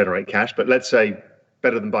 which doesn't generate cash, but let's say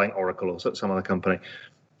better than buying Oracle or some other company.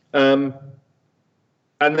 And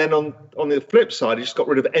then on the flip side, he just got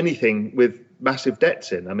rid of anything with massive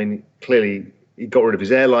debts in. I mean, clearly he got rid of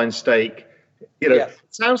his airline stake. It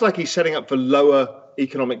sounds like he's setting up for lower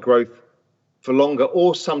economic growth for longer,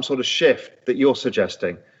 or some sort of shift that you're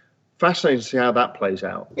suggesting. Fascinating to see how that plays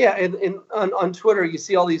out. Yeah, and on Twitter, you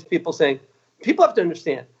see all these people saying, people have to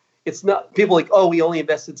understand, it's not people like, oh, we only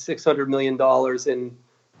invested $600 million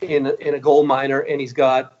in a gold miner, and he's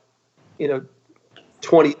got,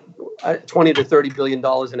 20 to $30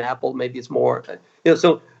 billion in Apple. Maybe it's more.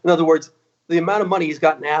 So in other words, the amount of money he's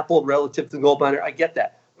got in Apple relative to the gold miner, I get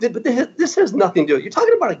that. But this has nothing to do with it. You're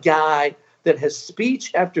talking about a guy that has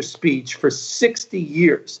speech after speech for 60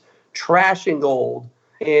 years trashing gold.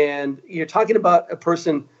 And you're talking about a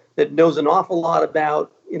person that knows an awful lot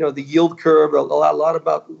about, the yield curve, a lot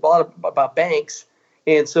about banks.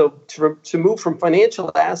 And so to move from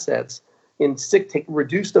financial assets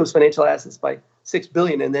reduce those financial assets by $6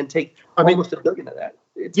 billion and then take almost $1 billion of that.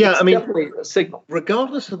 It's definitely a signal.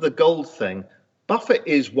 Regardless of the gold thing, Buffett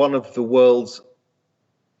is one of the world's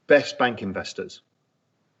best bank investors.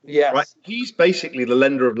 Yes. Right? He's basically the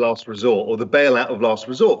lender of last resort, or the bailout of last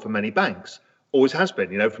resort for many banks. Always has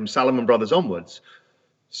been, from Salomon Brothers onwards.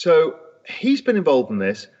 So he's been involved in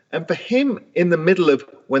this. And for him, in the middle of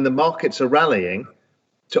when the markets are rallying,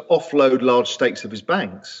 to offload large stakes of his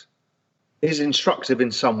banks is instructive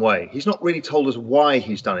in some way. He's not really told us why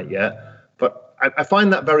he's done it yet, but I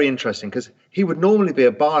find that very interesting, because he would normally be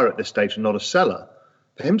a buyer at this stage and not a seller.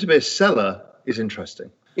 For him to be a seller is interesting.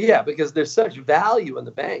 Yeah, because there's such value in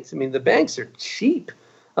the banks. I mean, the banks are cheap.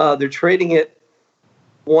 They're trading at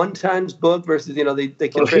 1x book versus, they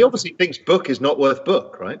can. Well, he obviously thinks book is not worth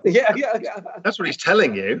book, right? Yeah. That's what he's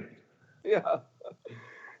telling you. Yeah.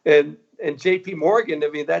 And JP Morgan, I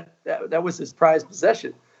mean, that was his prized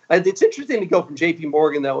possession. It's interesting to go from JP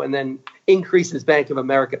Morgan, though, and then increase his Bank of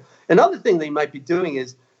America. Another thing they might be doing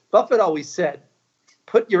is, Buffett always said,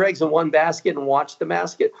 put your eggs in one basket and watch the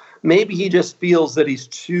basket. Maybe he just feels that he's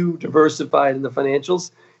too diversified in the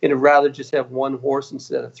financials and would rather just have one horse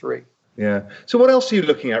instead of three. Yeah. So what else are you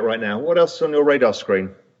looking at right now? What else is on your radar screen?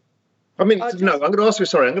 I mean, I'm going to ask you,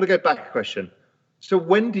 sorry, I'm going to go back a question. So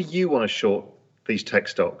when do you want to short these tech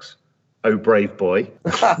stocks? Oh, brave boy.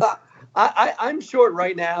 I'm short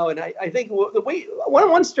right now, and I think the way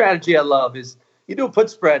one strategy I love is you do a put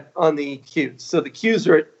spread on the Qs. So the Qs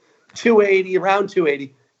are at 280, around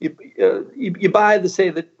 280. You buy the say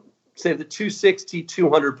the 260,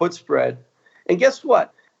 200 put spread, and guess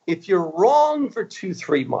what? If you're wrong for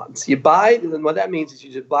 2-3 months, you buy. Then what that means is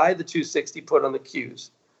you just buy the 260 put on the Qs,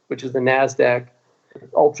 which is the Nasdaq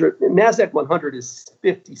Ultra. Nasdaq 100 is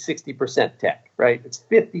 50-60% tech, right? It's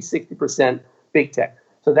 50-60% big tech.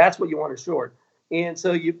 So that's what you want to short. And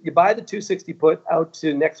so you buy the 260 put out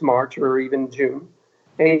to next March or even June,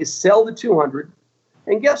 and you sell the 200.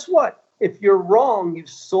 And guess what? If you're wrong, you've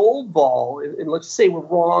sold vol, and let's say we're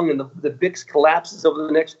wrong and the VIX collapses over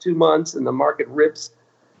the next 2 months and the market rips,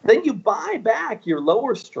 then you buy back your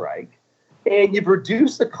lower strike and you've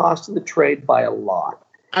reduced the cost of the trade by a lot.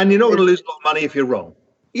 And you're not going to lose a lot of money if you're wrong.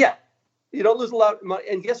 Yeah, you don't lose a lot of money.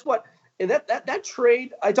 And guess what? And that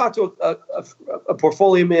trade, I talked to a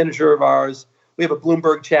portfolio manager of ours. We have a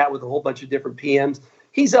Bloomberg chat with a whole bunch of different PMs.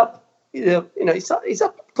 He's up, he's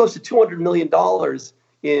up close to $200 million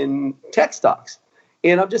in tech stocks.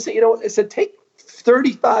 And I'm just saying, I said, take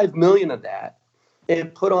 35 million of that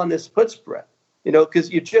and put on this put spread,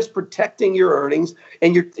 because you're just protecting your earnings.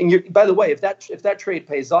 And you're, by the way, if that trade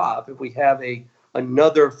pays off, if we have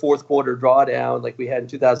another fourth quarter drawdown like we had in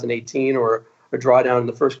 2018, or a drawdown in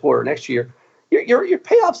the first quarter next year, your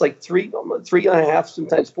payoff's like 3.5,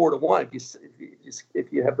 sometimes 4 to 1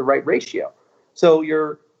 if you have the right ratio. So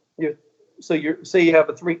say you have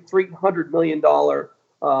a $300 million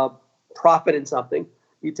profit in something,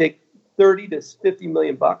 you take 30 to 50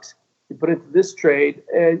 million bucks, you put into this trade,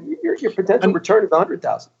 and your potential return is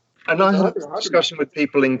 100,000. And I had a discussion with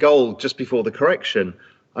people in gold just before the correction.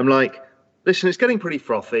 I'm like, listen, it's getting pretty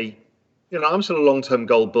frothy. I'm still a long-term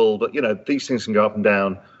gold bull, but, these things can go up and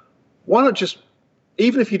down. Why not just,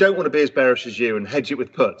 even if you don't want to be as bearish as you and hedge it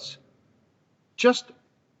with puts, just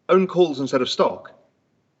own calls instead of stock?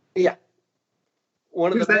 Yeah.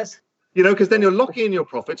 One of the best. Because then you're locking in your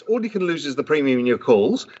profits. All you can lose is the premium in your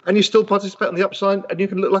calls, and you still participate on the upside, and you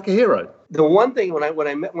can look like a hero. The one thing when I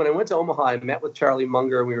went to Omaha, I met with Charlie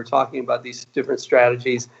Munger, and we were talking about these different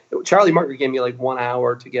strategies. Charlie Munger gave me like 1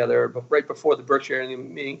 hour together, but right before the Berkshire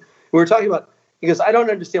meeting, we were talking about. He goes, I don't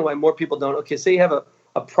understand why more people don't. Okay, say you have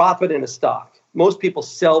a profit in a stock. Most people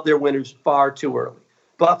sell their winners far too early.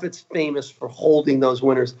 Buffett's famous for holding those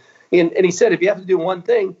winners, and he said if you have to do one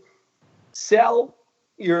thing, sell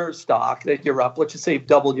your stock that you're up, let's just say you've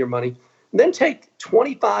doubled your money, and then take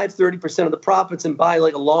 25-30% of the profits and buy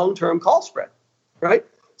like a long-term call spread, right?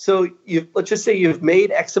 So let's just say you've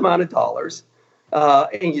made X amount of dollars,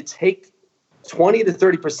 and you take 20 to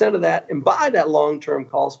 30% of that and buy that long-term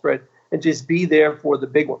call spread and just be there for the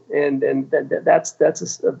big one. And that's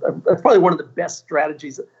probably one of the best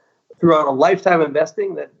strategies throughout a lifetime of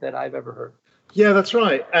investing that I've ever heard. Yeah, that's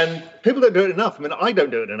right. And people don't do it enough. I mean, I don't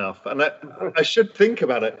do it enough. And I should think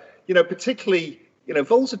about it. Particularly,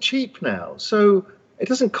 vols are cheap now. So it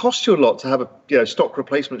doesn't cost you a lot to have a stock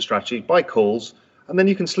replacement strategy, buy calls, and then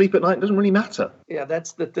you can sleep at night. It doesn't really matter. Yeah,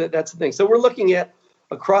 that's the thing. So we're looking at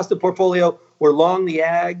across the portfolio, we're long the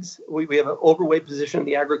ags. We have an overweight position in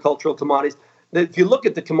the agricultural commodities. If you look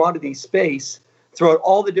at the commodity space throughout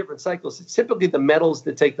all the different cycles, it's typically the metals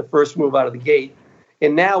that take the first move out of the gate.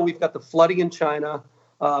 And now we've got the flooding in China.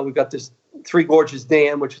 We've got this Three Gorges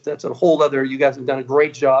Dam, that's a whole other, you guys have done a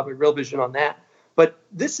great job at Real Vision on that. But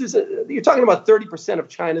this is, you're talking about 30% of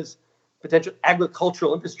China's potential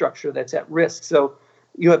agricultural infrastructure that's at risk. So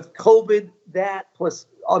you have COVID, that plus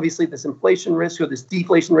obviously this inflation risk or this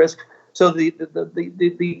deflation risk. So the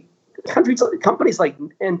companies like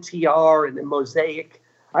NTR and Mosaic,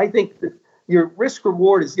 I think that your risk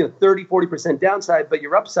reward is 30-40% downside, but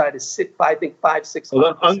your upside is 5-6%.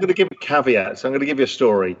 Well, I'm going to give a caveat. So I'm going to give you a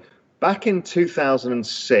story. Back in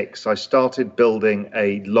 2006, I started building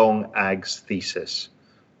a long ags thesis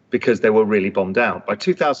because they were really bombed out. By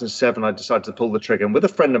 2007, I decided to pull the trigger. And with a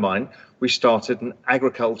friend of mine, we started an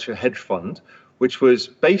agriculture hedge fund, which was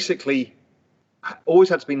basically always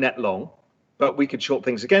had to be net long, but we could short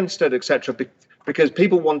things against it, etc. Because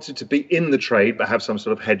people wanted to be in the trade but have some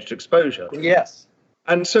sort of hedged exposure. Yes.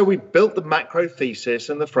 And so we built the macro thesis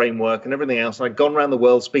and the framework and everything else. And I'd gone around the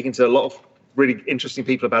world speaking to a lot of really interesting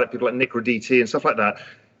people about it, people like Nick Roditi and stuff like that.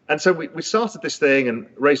 And so we started this thing and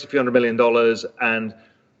raised a few $100 million.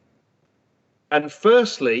 And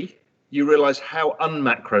firstly, you realize how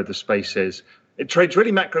unmacro the space is. It trades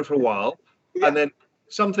really macro for a while. Yeah. And then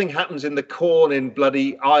something happens in the corn in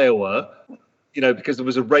bloody Iowa, because there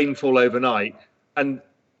was a rainfall overnight. And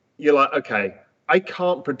you're like, okay, I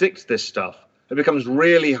can't predict this stuff. It becomes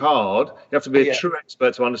really hard. You have to be a true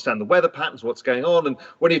expert to understand the weather patterns, what's going on. And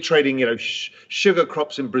when you're trading, sugar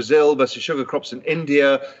crops in Brazil versus sugar crops in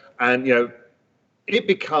India, and, it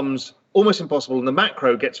becomes almost impossible. And the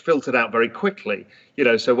macro gets filtered out very quickly.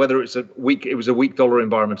 So whether it was a weak dollar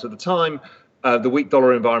environment at the time, the weak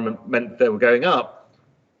dollar environment meant they were going up.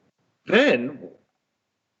 Then,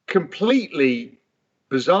 completely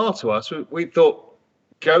bizarre to us, we thought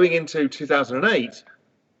going into 2008,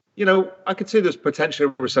 I could see there's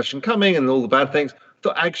potentially a recession coming and all the bad things. I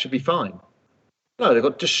thought ag should be fine. No, they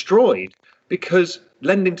got destroyed because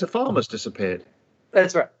lending to farmers disappeared.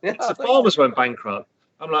 That's right. Yeah, the farmers went bankrupt.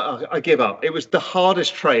 I'm like, oh, I give up. It was the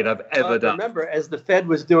hardest trade I've ever done. Remember, as the Fed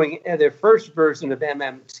was doing their first version of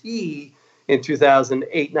MMT in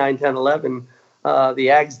 2008, 9, 10, 11, the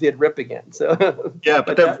ags did rip again. So yeah,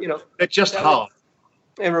 but they're just hard.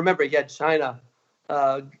 And remember, you had China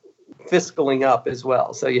fiscaling up as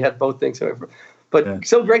well, so you had both things. But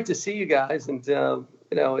so great to see you guys, and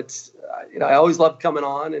it's I always love coming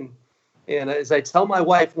on, and as I tell my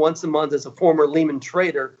wife once a month, as a former Lehman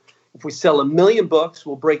trader, if we sell 1 million books,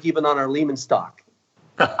 we'll break even on our Lehman stock.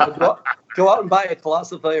 So go out and buy a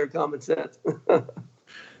Colossal Failure of Common Sense.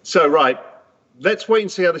 So right, let's wait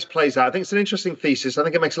and see how this plays out. I think it's an interesting thesis. I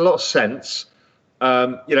think it makes a lot of sense.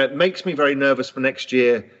 It makes me very nervous for next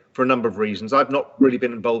year for a number of reasons. I've not really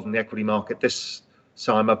been involved in the equity market this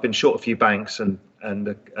time. I've been short a few banks and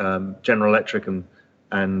General Electric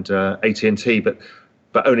and AT&T, but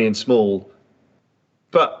only in small.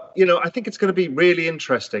 But I think it's going to be really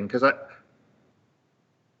interesting because I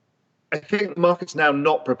think the market's now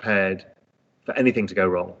not prepared for anything to go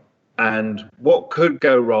wrong. And what could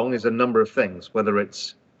go wrong is a number of things, whether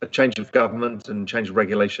it's a change of government and change of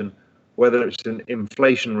regulation, whether it's an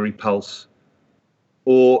inflationary pulse,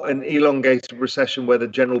 or an elongated recession where the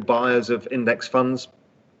general buyers of index funds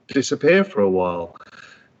disappear for a while.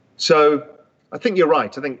 So I think you're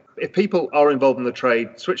right. I think if people are involved in the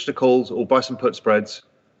trade, switch to calls or buy some put spreads.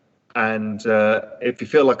 And if you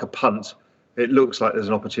feel like a punt, it looks like there's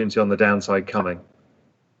an opportunity on the downside coming.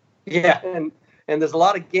 Yeah, and there's a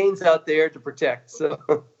lot of gains out there to protect.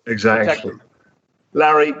 So exactly.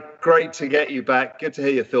 Larry, great to get you back. Good to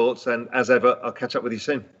hear your thoughts. And as ever, I'll catch up with you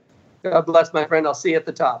soon. God bless, my friend. I'll see you at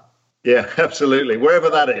the top. Yeah, absolutely. Wherever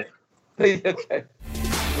that is. Okay.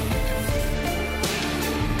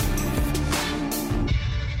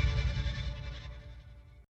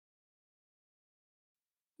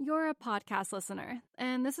 You're a podcast listener,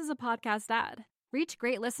 and this is a podcast ad. Reach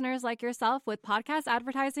great listeners like yourself with podcast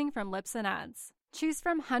advertising from Libsyn Ads. Choose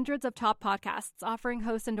from hundreds of top podcasts offering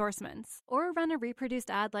host endorsements, or run a reproduced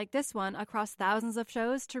ad like this one across thousands of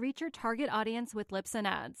shows to reach your target audience with Libsyn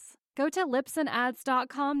Ads. Go to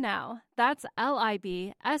libsynads.com now. That's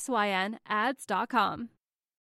LIBSYN ads.com.